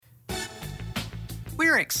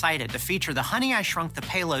We're excited to feature the Honey, I Shrunk the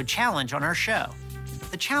Payload Challenge on our show.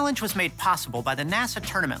 The challenge was made possible by the NASA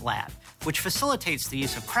Tournament Lab, which facilitates the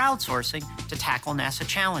use of crowdsourcing to tackle NASA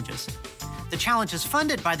challenges. The challenge is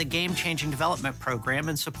funded by the Game Changing Development Program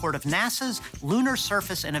in support of NASA's Lunar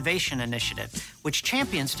Surface Innovation Initiative, which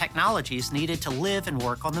champions technologies needed to live and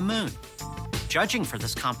work on the moon. Judging for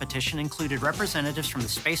this competition included representatives from the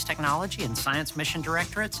Space Technology and Science Mission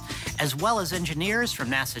Directorates, as well as engineers from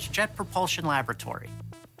NASA's Jet Propulsion Laboratory.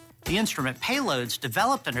 The instrument payloads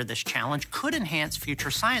developed under this challenge could enhance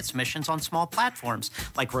future science missions on small platforms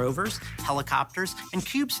like rovers, helicopters, and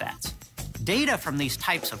CubeSats. Data from these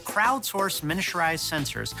types of crowdsourced miniaturized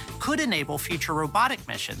sensors could enable future robotic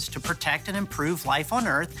missions to protect and improve life on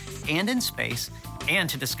Earth and in space, and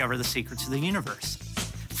to discover the secrets of the universe.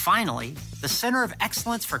 Finally, the Center of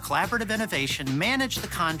Excellence for Collaborative Innovation managed the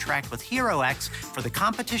contract with HeroX for the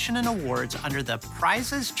competition and awards under the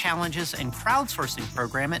Prizes, Challenges, and Crowdsourcing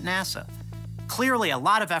program at NASA. Clearly, a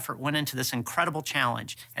lot of effort went into this incredible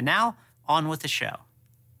challenge. And now, on with the show.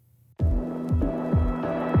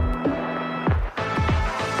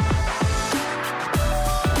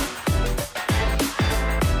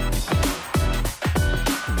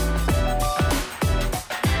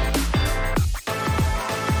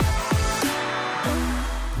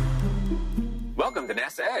 Welcome to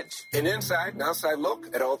NASA Edge. An inside and outside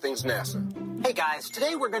look at all things NASA. Hey guys,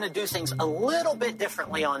 today we're going to do things a little bit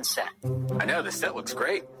differently on set. I know, the set looks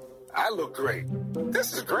great. I look great.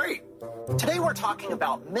 This is great. Today we're talking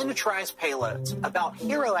about miniaturized payloads, about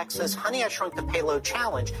HeroX's Honey, I Shrunk the Payload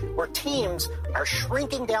Challenge, where teams are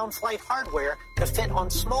shrinking down flight hardware to fit on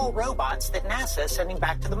small robots that NASA is sending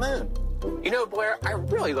back to the moon. You know, Blair, I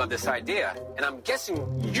really love this idea, and I'm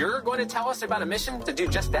guessing you're going to tell us about a mission to do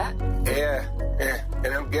just that? Yeah,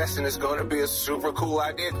 and I'm guessing it's going to be a super cool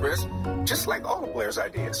idea, Chris, just like all of Blair's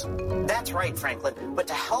ideas. That's right, Franklin, but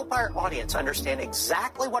to help our audience understand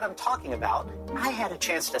exactly what I'm talking about, I had a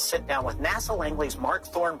chance to sit down with NASA Langley's Mark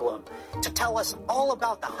Thornblum to tell us all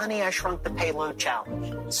about the Honey, I Shrunk the Payload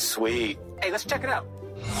Challenge. Sweet. Hey, let's check it out.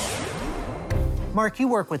 Mark, you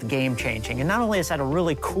work with Game Changing, and not only is that a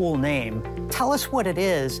really cool name, tell us what it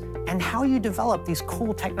is and how you develop these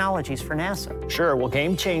cool technologies for NASA. Sure. Well,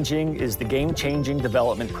 Game Changing is the Game Changing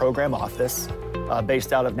Development Program Office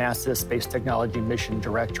based out of NASA's Space Technology Mission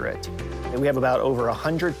Directorate. And we have about over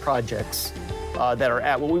 100 projects that are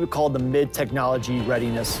at what we would call the mid-technology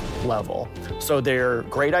readiness level. So they're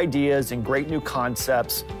great ideas and great new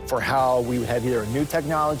concepts for how we would have either a new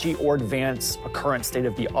technology or advance a current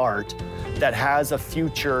state-of-the-art that has a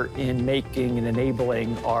future in making and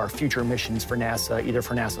enabling our future missions for NASA, either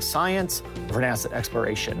for NASA science or for NASA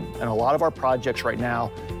exploration. And a lot of our projects right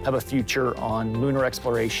now have a future on lunar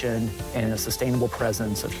exploration and a sustainable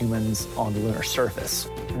presence of humans on the lunar surface.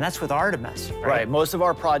 And that's with Artemis, right? Right. Most of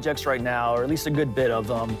our projects right now, or at least a good bit of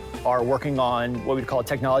them, are working on what we'd call a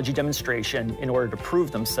technology demonstration in order to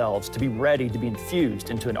prove themselves to be ready to be infused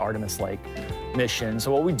into an Artemis-like mission.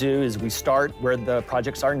 So what we do is we start where the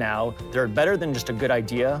projects are now. They're better than just a good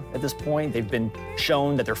idea at this point. They've been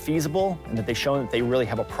shown that they're feasible and that they've shown that they really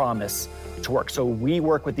have a promise to work. So we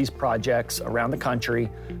work with these projects around the country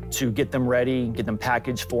to get them ready, get them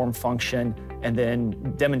packaged, form, function, and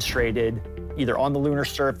then demonstrated either on the lunar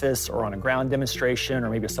surface or on a ground demonstration or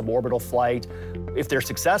maybe a suborbital flight. If they're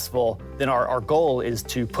successful, then our goal is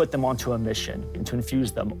to put them onto a mission and to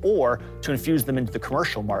infuse them, or to infuse them into the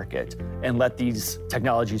commercial market and let these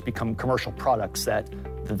technologies become commercial products that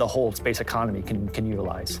the whole space economy can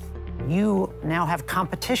utilize. You now have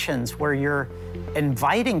competitions where you're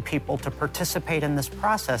inviting people to participate in this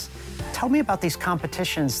process. Tell me about these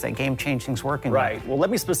competitions that Game Changing's working Right. with. Well, let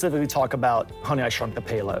me specifically talk about Honey, I Shrunk the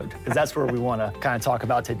Payload, because that's where we want to kind of talk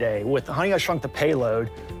about today. With Honey, I Shrunk the Payload,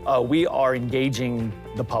 we are engaging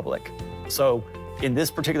the public. So in this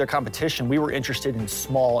particular competition, we were interested in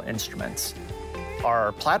small instruments.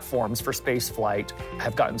 Our platforms for space flight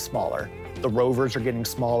have gotten smaller. The rovers are getting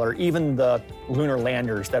smaller. Even the lunar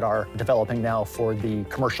landers that are developing now for the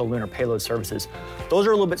commercial lunar payload services, those are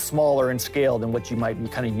a little bit smaller in scale than what you might be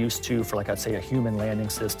kind of used to for, like, I'd say, a human landing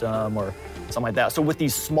system or something like that. So with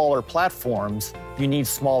these smaller platforms, you need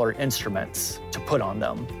smaller instruments to put on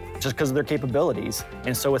them just because of their capabilities.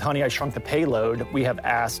 And so with Honey, I Shrunk the Payload, we have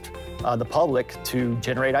asked the public to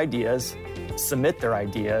generate ideas, submit their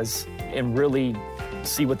ideas, and really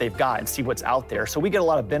see what they've got and see what's out there. So we get a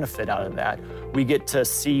lot of benefit out of that. We get to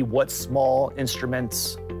see what small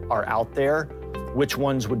instruments are out there, which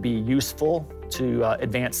ones would be useful to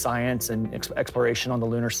advance science and exploration on the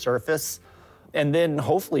lunar surface. And then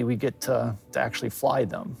hopefully we get to actually fly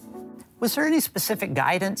them. Was there any specific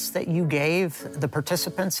guidance that you gave the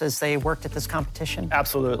participants as they worked at this competition?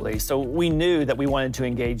 Absolutely. So we knew that we wanted to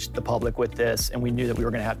engage the public with this, and we knew that we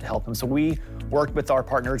were going to have to help them. So we worked with our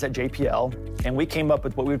partners at JPL, and we came up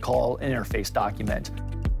with what we would call an interface document.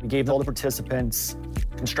 We gave all the participants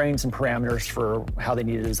constraints and parameters for how they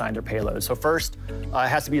needed to design their payload. So first, it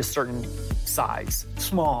has to be a certain size.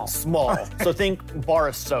 Small. So think bar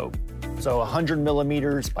of soap. So 100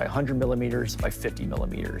 millimeters by 100 millimeters by 50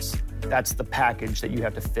 millimeters. That's the package that you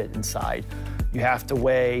have to fit inside. You have to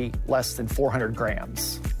weigh less than 400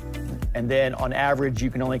 grams. And then on average,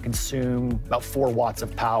 you can only consume about 4 watts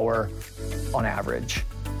of power on average.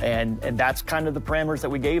 And that's kind of the parameters that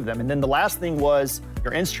we gave them. And then the last thing was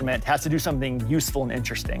your instrument has to do something useful and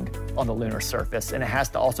interesting on the lunar surface, and it has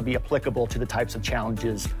to also be applicable to the types of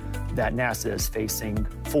challenges that NASA is facing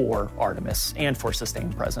for Artemis and for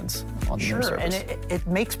sustained presence on the lunar surface. And it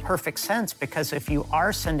makes perfect sense, because if you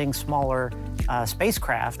are sending smaller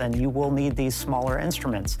spacecraft, then you will need these smaller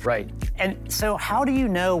instruments. Right. And so how do you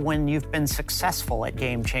know when you've been successful at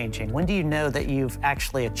game changing? When do you know that you've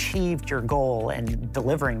actually achieved your goal in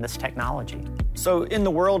delivering this technology? So in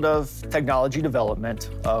the world of technology development,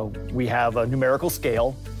 we have a numerical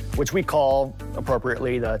scale, which we call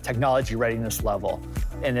appropriately the technology readiness level.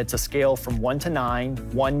 And it's a scale from 1 to 9,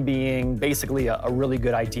 1 being basically a really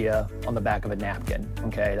good idea on the back of a napkin.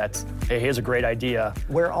 Okay, that's, hey, here's a great idea.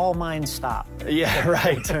 Where all minds stop. Yeah,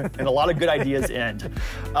 right. And a lot of good ideas end.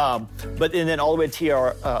 But then all the way to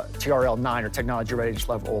TRL 9, or technology readiness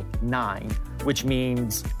level 9, which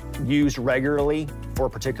means used regularly for a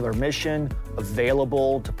particular mission,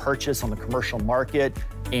 available to purchase on the commercial market,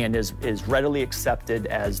 and is readily accepted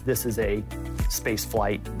as this is a space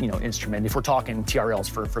flight, instrument, if we're talking TRLs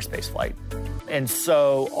for space flight. And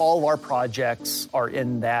so all of our projects are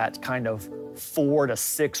in that kind of 4 to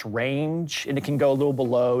 6 range, and it can go a little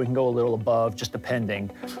below, it can go a little above, just depending.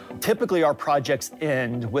 Typically, our projects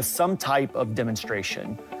end with some type of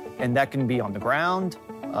demonstration, and that can be on the ground,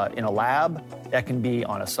 in a lab, that can be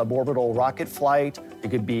on a suborbital rocket flight, it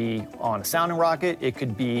could be on a sounding rocket, it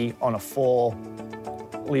could be on a full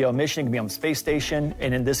LEO mission, it could be on the space station,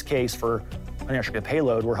 and in this case, for Honey I Shrunk the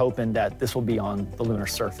Payload, we're hoping that this will be on the lunar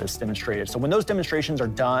surface demonstrated. So when those demonstrations are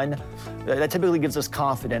done, that typically gives us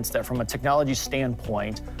confidence that from a technology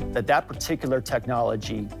standpoint, that particular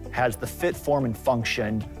technology has the fit, form, and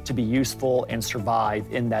function to be useful and survive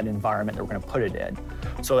in that environment that we're going to put it in.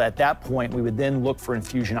 So at that point, we would then look for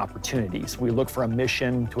infusion opportunities. We look for a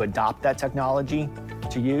mission to adopt that technology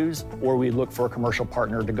to use, or we look for a commercial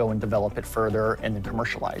partner to go and develop it further and then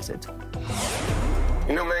commercialize it.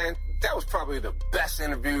 Man, that was probably the best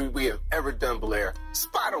interview we have ever done, Blair.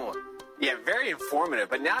 Spot on. Yeah, very informative.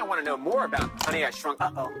 But now I want to know more about Honey I Shrunk.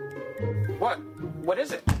 Uh-oh. What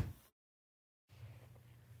is it?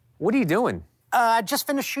 What are you doing? I just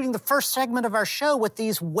finished shooting the first segment of our show with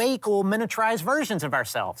these way cool miniaturized versions of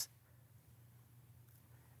ourselves.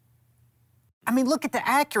 I mean, look at the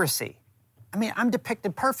accuracy. I mean, I'm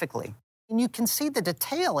depicted perfectly. And you can see the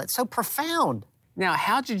detail. It's so profound. Now,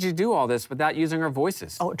 how did you do all this without using our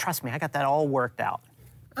voices? Oh, trust me, I got that all worked out.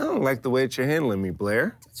 I don't like the way that you're handling me,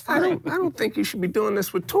 Blair. I don't think you should be doing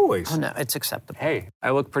this with toys. Oh, no, it's acceptable. Hey,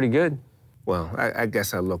 I look pretty good. Well, I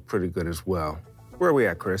guess I look pretty good as well. Where are we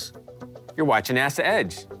at, Chris? You're watching NASA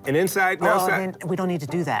Edge. And inside and outside? Man, we don't need to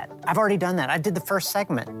do that. I've already done that. I did the first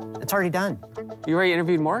segment. It's already done. You already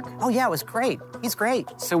interviewed Mark? Oh, yeah, it was great. He's great.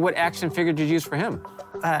 So what action figure did you use for him?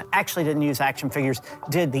 Actually didn't use action figures,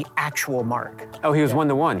 did the actual Mark. Oh, he was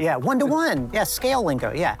 1-to-1? Yeah, 1-to-1. Yeah, scale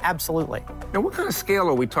lingo. Yeah, absolutely. Now, what kind of scale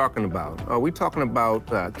are we talking about? Are we talking about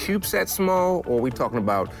CubeSat small, or are we talking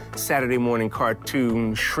about Saturday morning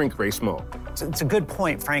cartoon shrink ray small? It's a good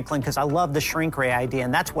point, Franklin, because I love the shrink ray idea,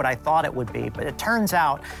 and that's what I thought it would be. But it turns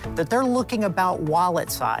out that they're looking about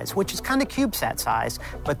wallet size, which is kind of CubeSat size,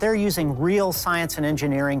 but they're using real science and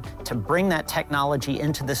engineering to bring that technology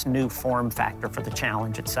into this new form factor for the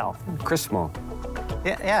challenge itself. Chris Small.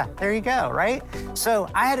 Yeah, there you go, right? So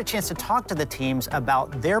I had a chance to talk to the teams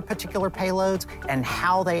about their particular payloads and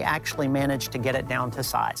how they actually managed to get it down to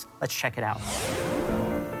size. Let's check it out.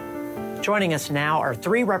 Joining us now are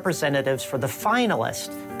 3 representatives for the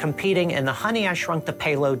finalists competing in the Honey I Shrunk the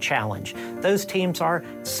Payload Challenge. Those teams are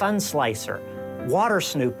Sunslicer, Water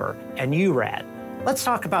Snooper, and URAD. Let's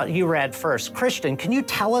talk about URAD first. Christian, can you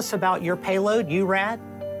tell us about your payload,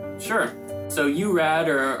 URAD? Sure. So URAD,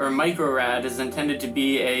 or MicroRad, is intended to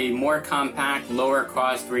be a more compact,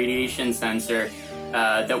 lower-cost radiation sensor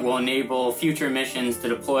that will enable future missions to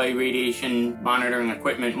deploy radiation monitoring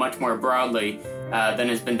equipment much more broadly than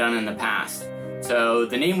has been done in the past. So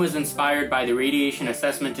the name was inspired by the radiation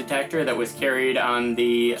assessment detector that was carried on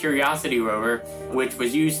the Curiosity rover, which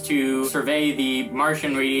was used to survey the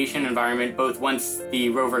Martian radiation environment both once the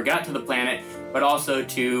rover got to the planet, but also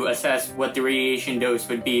to assess what the radiation dose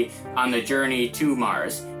would be on the journey to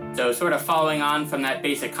Mars. So sort of following on from that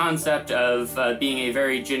basic concept of being a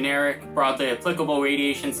very generic, broadly applicable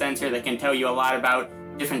radiation sensor that can tell you a lot about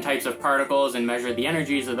different types of particles and measure the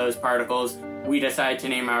energies of those particles, we decided to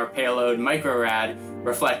name our payload MicroRad,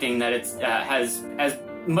 reflecting that it has, as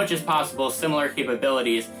much as possible, similar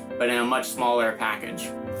capabilities, but in a much smaller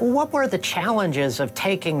package. What were the challenges of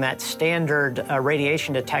taking that standard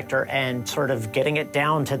radiation detector and sort of getting it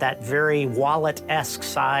down to that very wallet-esque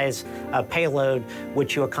size payload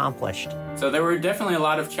which you accomplished? So there were definitely a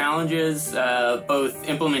lot of challenges, both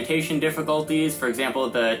implementation difficulties. For example,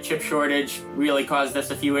 the chip shortage really caused us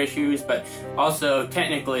a few issues, but also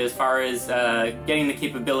technically as far as getting the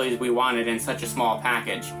capabilities we wanted in such a small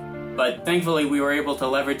package. But thankfully, we were able to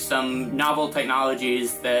leverage some novel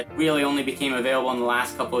technologies that really only became available in the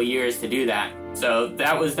last couple of years to do that. So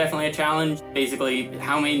that was definitely a challenge. Basically,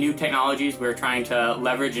 how many new technologies we were trying to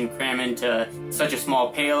leverage and cram into such a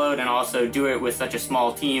small payload, and also do it with such a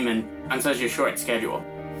small team and on such a short schedule.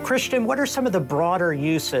 Christian, what are some of the broader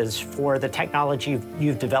uses for the technology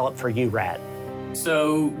you've developed for URAD?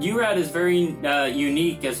 So URAD is very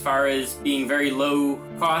unique as far as being very low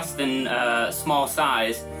cost and small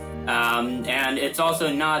size. And it's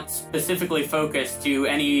also not specifically focused to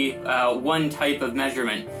any one type of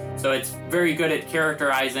measurement. So it's very good at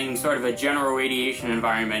characterizing sort of a general radiation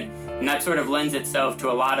environment. And that sort of lends itself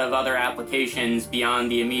to a lot of other applications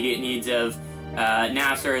beyond the immediate needs of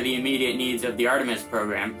NASA or the immediate needs of the Artemis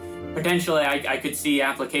program. Potentially, I could see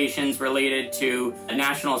applications related to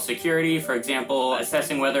national security, for example,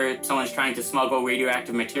 assessing whether someone's trying to smuggle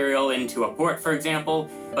radioactive material into a port, for example.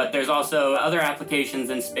 But there's also other applications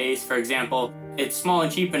in space. For example, it's small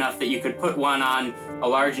and cheap enough that you could put one on a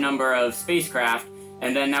large number of spacecraft,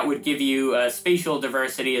 and then that would give you spatial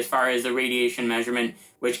diversity as far as the radiation measurement,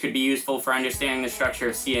 which could be useful for understanding the structure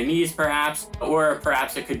of CMEs, perhaps, or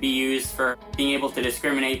perhaps it could be used for being able to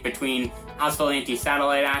discriminate between hostile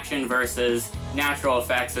anti-satellite action versus natural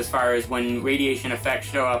effects as far as when radiation effects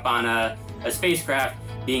show up on a spacecraft,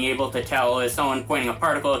 being able to tell, is someone pointing a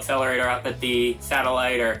particle accelerator up at the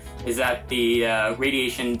satellite, or is that the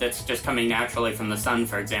radiation that's just coming naturally from the sun,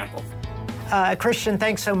 for example. Christian,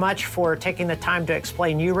 thanks so much for taking the time to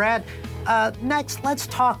explain URAD. Next, let's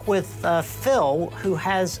talk with Phil, who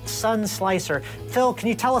has SunSlicer. Phil, can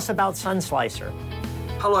you tell us about SunSlicer?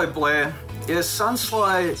 Hello, Blair. Yes,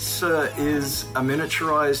 SunSlicer is a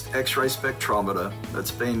miniaturized X-ray spectrometer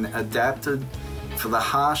that's been adapted for the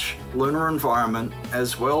harsh lunar environment,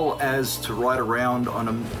 as well as to ride around on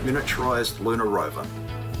a miniaturized lunar rover.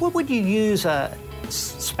 What would you use a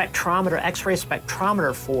spectrometer, X-ray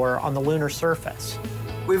spectrometer for on the lunar surface?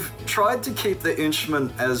 We've tried to keep the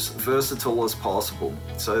instrument as versatile as possible.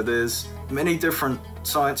 So there's many different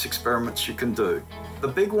science experiments you can do. The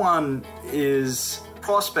big one is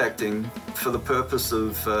prospecting for the purpose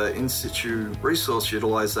of in situ resource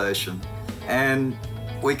utilization. And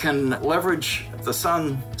we can leverage the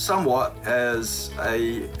sun somewhat as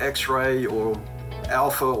a X-ray or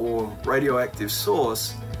alpha or radioactive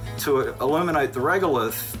source to illuminate the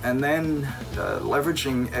regolith, and then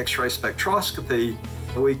leveraging X-ray spectroscopy,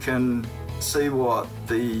 we can see what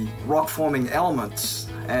the rock-forming elements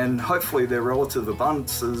and hopefully their relative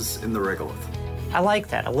abundances in the regolith. I like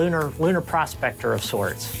that, a lunar prospector of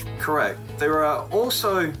sorts. Correct. There are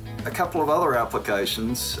also a couple of other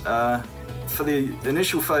applications. For the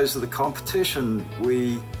initial phase of the competition,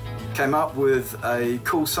 we came up with a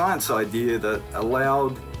cool science idea that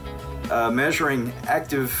allowed measuring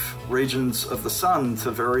active regions of the sun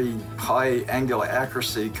to very high angular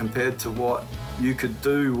accuracy compared to what you could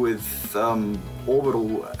do with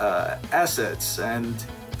orbital assets. And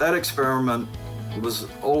that experiment was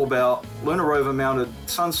all about lunar rover mounted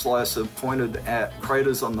SunSlicer pointed at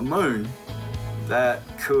craters on the moon that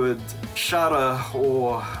could shutter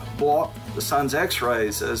or block the sun's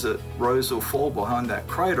X-rays as it rose or fall behind that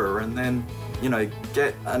crater, and then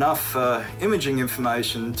get enough imaging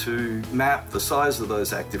information to map the size of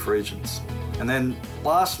those active regions. And then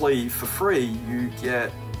lastly, for free, you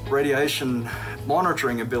get radiation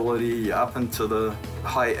monitoring ability up into the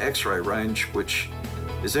high X-ray range, which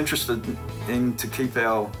is interested in to keep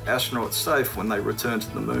our astronauts safe when they return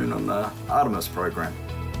to the moon on the Artemis program.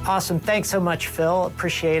 Awesome. Thanks so much, Phil.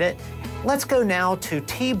 Appreciate it. Let's go now to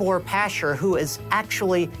Tibor Pasher, who is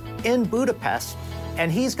actually in Budapest,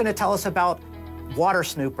 and he's going to tell us about Water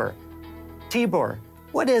Snooper. Tibor,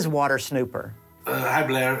 what is Water Snooper? Hi,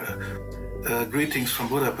 Blair. Greetings from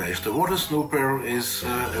Budapest. The water snooper is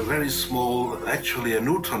a very small, actually a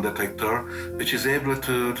neutron detector, which is able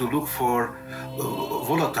to look for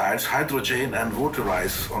volatiles, hydrogen and water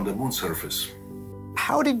ice on the moon surface.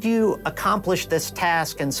 How did you accomplish this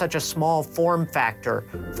task in such a small form factor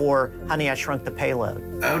for Honey, I Shrunk the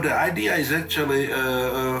Payload? The idea is actually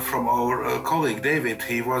from our colleague David.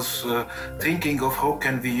 He was thinking of how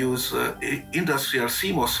can we use industrial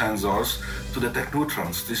CMOS sensors to detect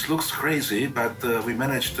neutrons. This looks crazy, but we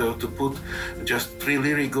managed to put just 3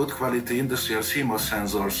 really good quality industrial CMOS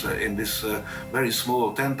sensors in this very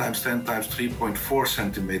small 10 x 10 x 3.4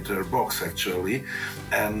 centimeter box actually,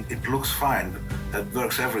 and it looks fine. That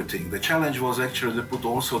works everything. The challenge was actually to put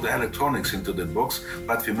also the electronics into the box,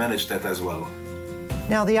 but we managed that as well.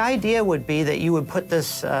 Now, the idea would be that you would put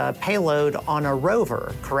this payload on a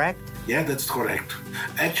rover, correct? Yeah, that's correct.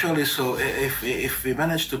 Actually, so if we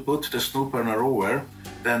manage to put the snooper on a rover,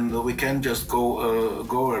 then we can just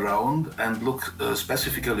go around and look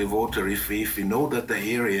specifically water if we know that the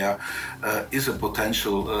area is a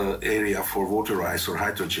potential area for water ice or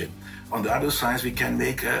hydrogen. On the other side, we can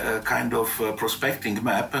make a kind of prospecting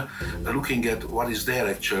map, looking at what is there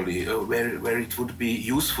actually, where it would be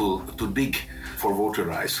useful to dig for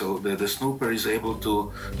water ice. So the snooper is able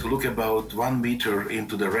to look about 1 meter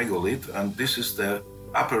into the regolith, and this is the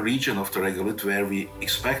upper region of the regolith where we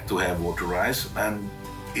expect to have water ice. And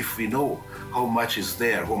if we know how much is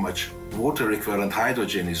there, how much water equivalent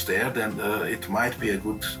hydrogen is there, then it might be a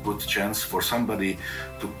good chance for somebody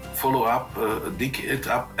to follow up, dig it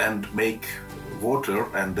up and make water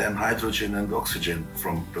and then hydrogen and oxygen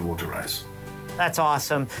from the water ice. That's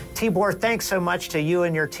awesome. Tibor, thanks so much to you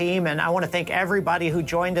and your team. And I want to thank everybody who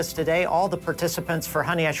joined us today, all the participants for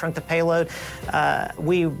Honey, I Shrunk the Payload.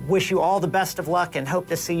 We wish you all the best of luck and hope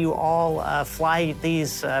to see you all fly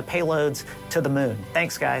these payloads to the moon.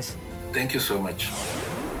 Thanks, guys. Thank you so much.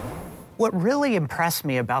 What really impressed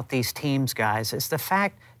me about these teams, guys, is the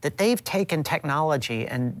fact that they've taken technology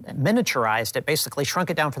and miniaturized it, basically shrunk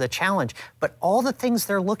it down for the challenge, but all the things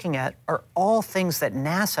they're looking at are all things that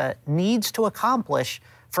NASA needs to accomplish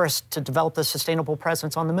for us to develop a sustainable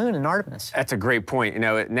presence on the moon in Artemis. That's a great point.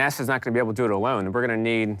 NASA's not going to be able to do it alone. We're going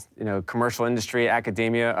to need, commercial industry,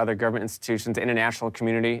 academia, other government institutions, the international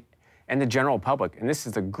community, and the general public. And this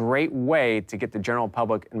is a great way to get the general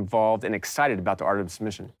public involved and excited about the Artemis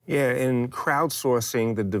mission. Yeah, and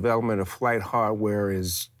crowdsourcing the development of flight hardware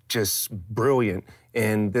is just brilliant,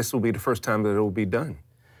 and this will be the first time that it will be done.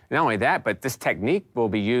 Not only that, but this technique will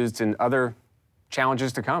be used in other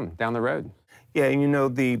challenges to come down the road. Yeah,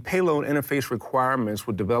 and the payload interface requirements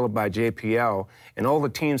were developed by JPL, and all the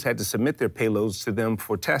teams had to submit their payloads to them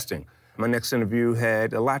for testing. My next interview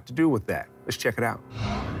had a lot to do with that. Let's check it out.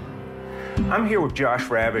 I'm here with Josh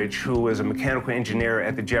Ravage, who is a mechanical engineer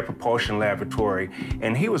at the Jet Propulsion Laboratory,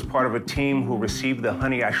 and he was part of a team who received the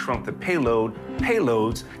Honey, I Shrunk the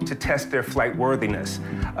payloads to test their flight worthiness.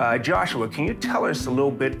 Joshua, can you tell us a little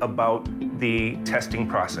bit about the testing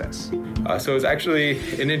process? So it's actually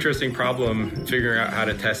an interesting problem figuring out how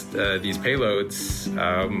to test these payloads,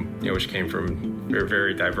 which came from very,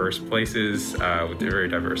 very diverse places with very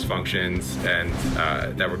diverse functions, and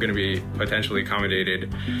that were going to be potentially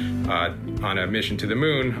accommodated on a mission to the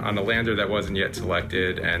moon, on a lander that wasn't yet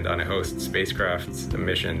selected, and on a host spacecraft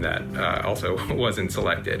mission that also wasn't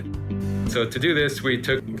selected. So to do this, we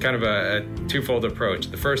took kind of a twofold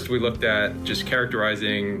approach. The first, we looked at just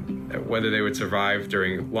characterizing whether they would survive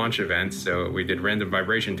during launch events. So we did random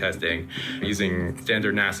vibration testing using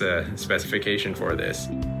standard NASA specification for this.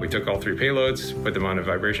 We took all 3 payloads, put them on a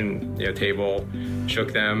vibration table,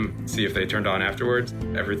 shook them, see if they turned on afterwards.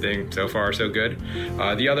 Everything so far so good.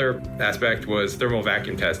 The other aspect was thermal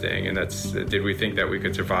vacuum testing, and that's did we think that we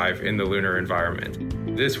could survive in the lunar environment.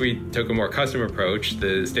 This, we took a more custom approach.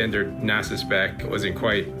 The standard NASA spec wasn't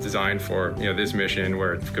quite designed for this mission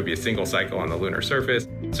where it could be a single cycle on the lunar surface.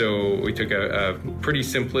 So we took a pretty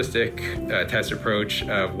simplistic test approach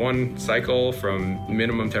of 1 cycle from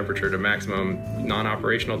minimum temperature to maximum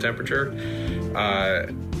non-operational temperature,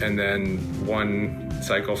 and then 1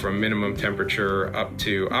 cycle from minimum temperature up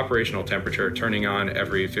to operational temperature, turning on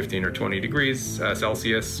every 15 or 20 degrees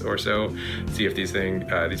Celsius or so, see if these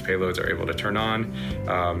payloads are able to turn on,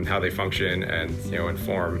 how they function, and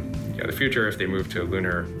inform the future if they move to a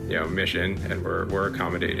lunar mission and were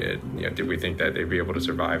accommodated. Did we think that they'd be able to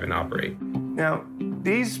survive and operate? Now,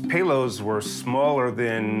 these payloads were smaller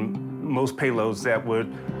than most payloads that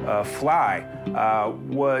would fly.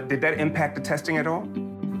 Did that impact the testing at all?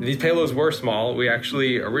 These payloads were small. We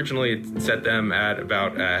actually originally set them at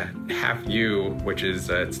about half U, which is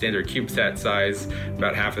standard CubeSat size,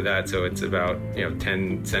 about half of that. So it's about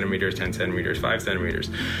 10 centimeters, 10 centimeters, 5 centimeters.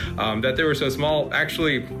 That they were so small,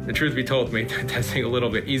 actually, the truth be told, made testing a little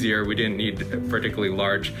bit easier. We didn't need particularly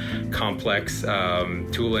large, complex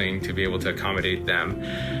tooling to be able to accommodate them.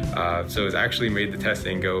 So it actually made the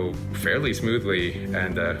testing go fairly smoothly,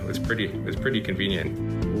 and it was pretty convenient.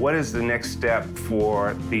 What is the next step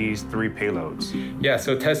for these 3 payloads? Yeah,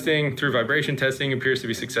 so testing through vibration testing appears to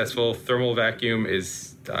be successful. Thermal vacuum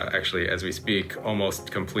is actually, as we speak, almost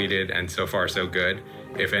completed, and so far so good.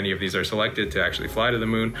 If any of these are selected to actually fly to the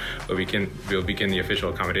moon, we'll begin the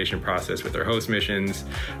official accommodation process with our host missions.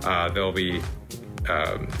 There'll be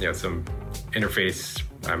some interface.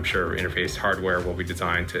 I'm sure interface hardware will be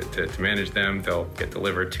designed to manage them. They'll get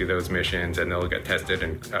delivered to those missions, and they'll get tested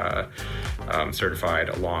and certified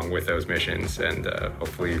along with those missions. And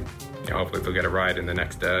hopefully they'll get a ride in the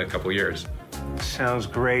next couple of years. Sounds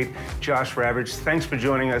great. Josh Ravitch, thanks for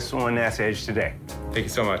joining us on NASA Edge today. Thank you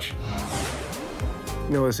so much.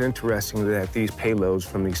 It's interesting that these payloads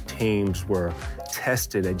from these teams were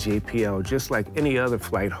tested at JPL just like any other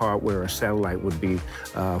flight hardware or satellite would be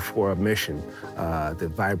for a mission.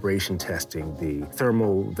 The vibration testing, the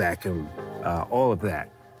thermal vacuum, all of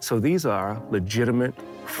that. So these are legitimate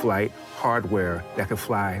flight hardware that can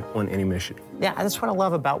fly on any mission. Yeah, that's what I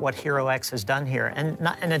love about what HERO-X has done here. And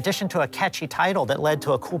in addition to a catchy title that led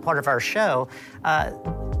to a cool part of our show,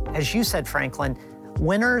 as you said, Franklin,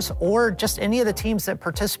 winners or just any of the teams that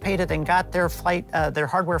participated and got their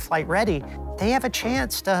hardware flight ready, they have a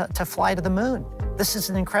chance to fly to the moon. This is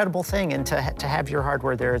an incredible thing, and to have your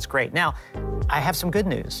hardware there is great. Now, I have some good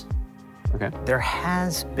news. Okay. There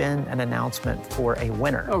has been an announcement for a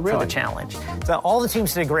winner for the challenge. So all the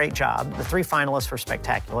teams did a great job. The 3 finalists were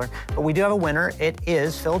spectacular, but we do have a winner. It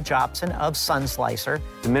is Phil Jobson of Sunslicer.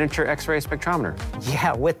 The miniature X-ray spectrometer.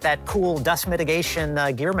 Yeah, with that cool dust mitigation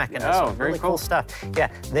gear mechanism. Oh, very really cool stuff. Yeah,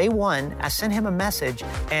 they won. I sent him a message,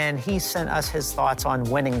 and he sent us his thoughts on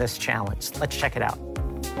winning this challenge. Let's check it out.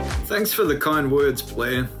 Thanks for the kind words,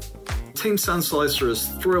 Blair. Team Sunslicer is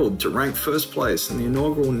thrilled to rank first place in the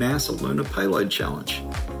inaugural NASA Lunar Payload Challenge,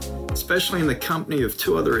 especially in the company of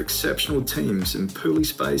 2 other exceptional teams in Puli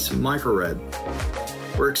Space and Microrad.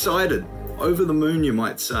 We're excited, over the moon you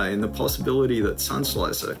might say, in the possibility that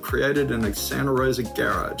Sunslicer, created in a Santa Rosa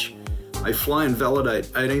garage, may fly and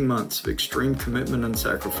validate 18 months of extreme commitment and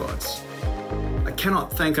sacrifice. I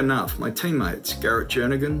cannot thank enough my teammates Garrett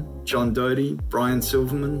Jernigan, John Doty, Brian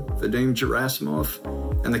Silverman, Vadim Gerasimov,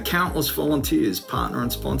 and the countless volunteers, partner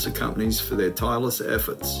and sponsor companies for their tireless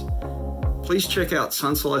efforts. Please check out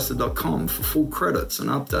sunslicer.com for full credits and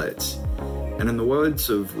updates. And in the words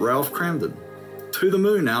of Ralph Cramden, to the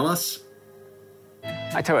moon, Alice.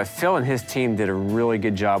 I tell you what, Phil and his team did a really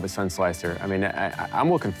good job with Sunslicer. I mean,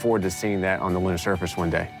 I'm looking forward to seeing that on the lunar surface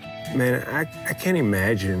one day. Man, I can't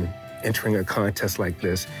imagine entering a contest like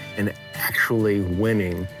this and actually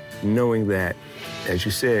winning, knowing that, as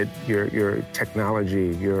you said, your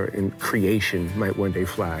technology, your creation might one day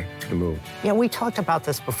fly to the moon. Yeah, we talked about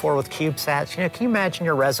this before with CubeSats. Can you imagine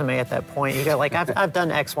your resume at that point? You go like, I've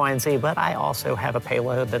done X, Y, and Z, but I also have a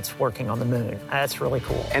payload that's working on the moon. That's really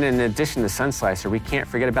cool. And in addition to Sunslicer, we can't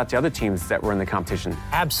forget about the other teams that were in the competition.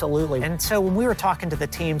 Absolutely. And so when we were talking to the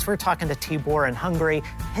teams, we were talking to Tibor in Hungary,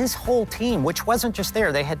 his whole team, which wasn't just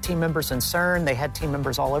there. They had team members in CERN. They had team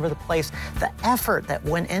members all over the place. The effort that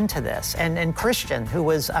went into this, and Christian, who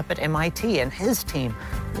was up at MIT, and his team,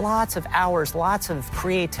 lots of hours, lots of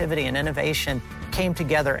creativity and innovation came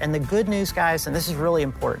together. And the good news, guys, and this is really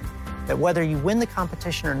important, that whether you win the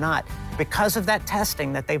competition or not, because of that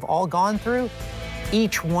testing that they've all gone through,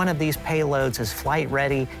 each one of these payloads is flight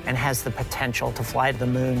ready and has the potential to fly to the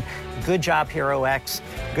moon. Good job, HERO-X.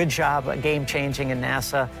 Good job, game-changing in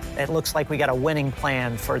NASA. It looks like we got a winning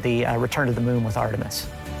plan for the return to the moon with Artemis.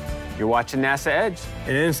 You're watching NASA Edge.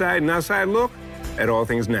 An inside and outside look at all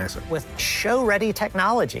things NASA. With show-ready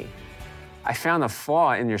technology. I found a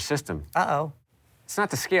flaw in your system. Uh-oh. It's not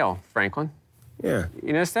the scale, Franklin. Yeah.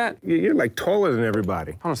 You notice that? You're like taller than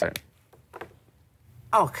everybody. Hold on a second.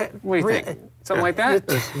 Oh, okay. What do you think? Something like that?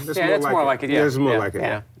 That's yeah, that's more like it. Yeah, it's more like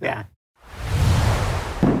it. Yeah.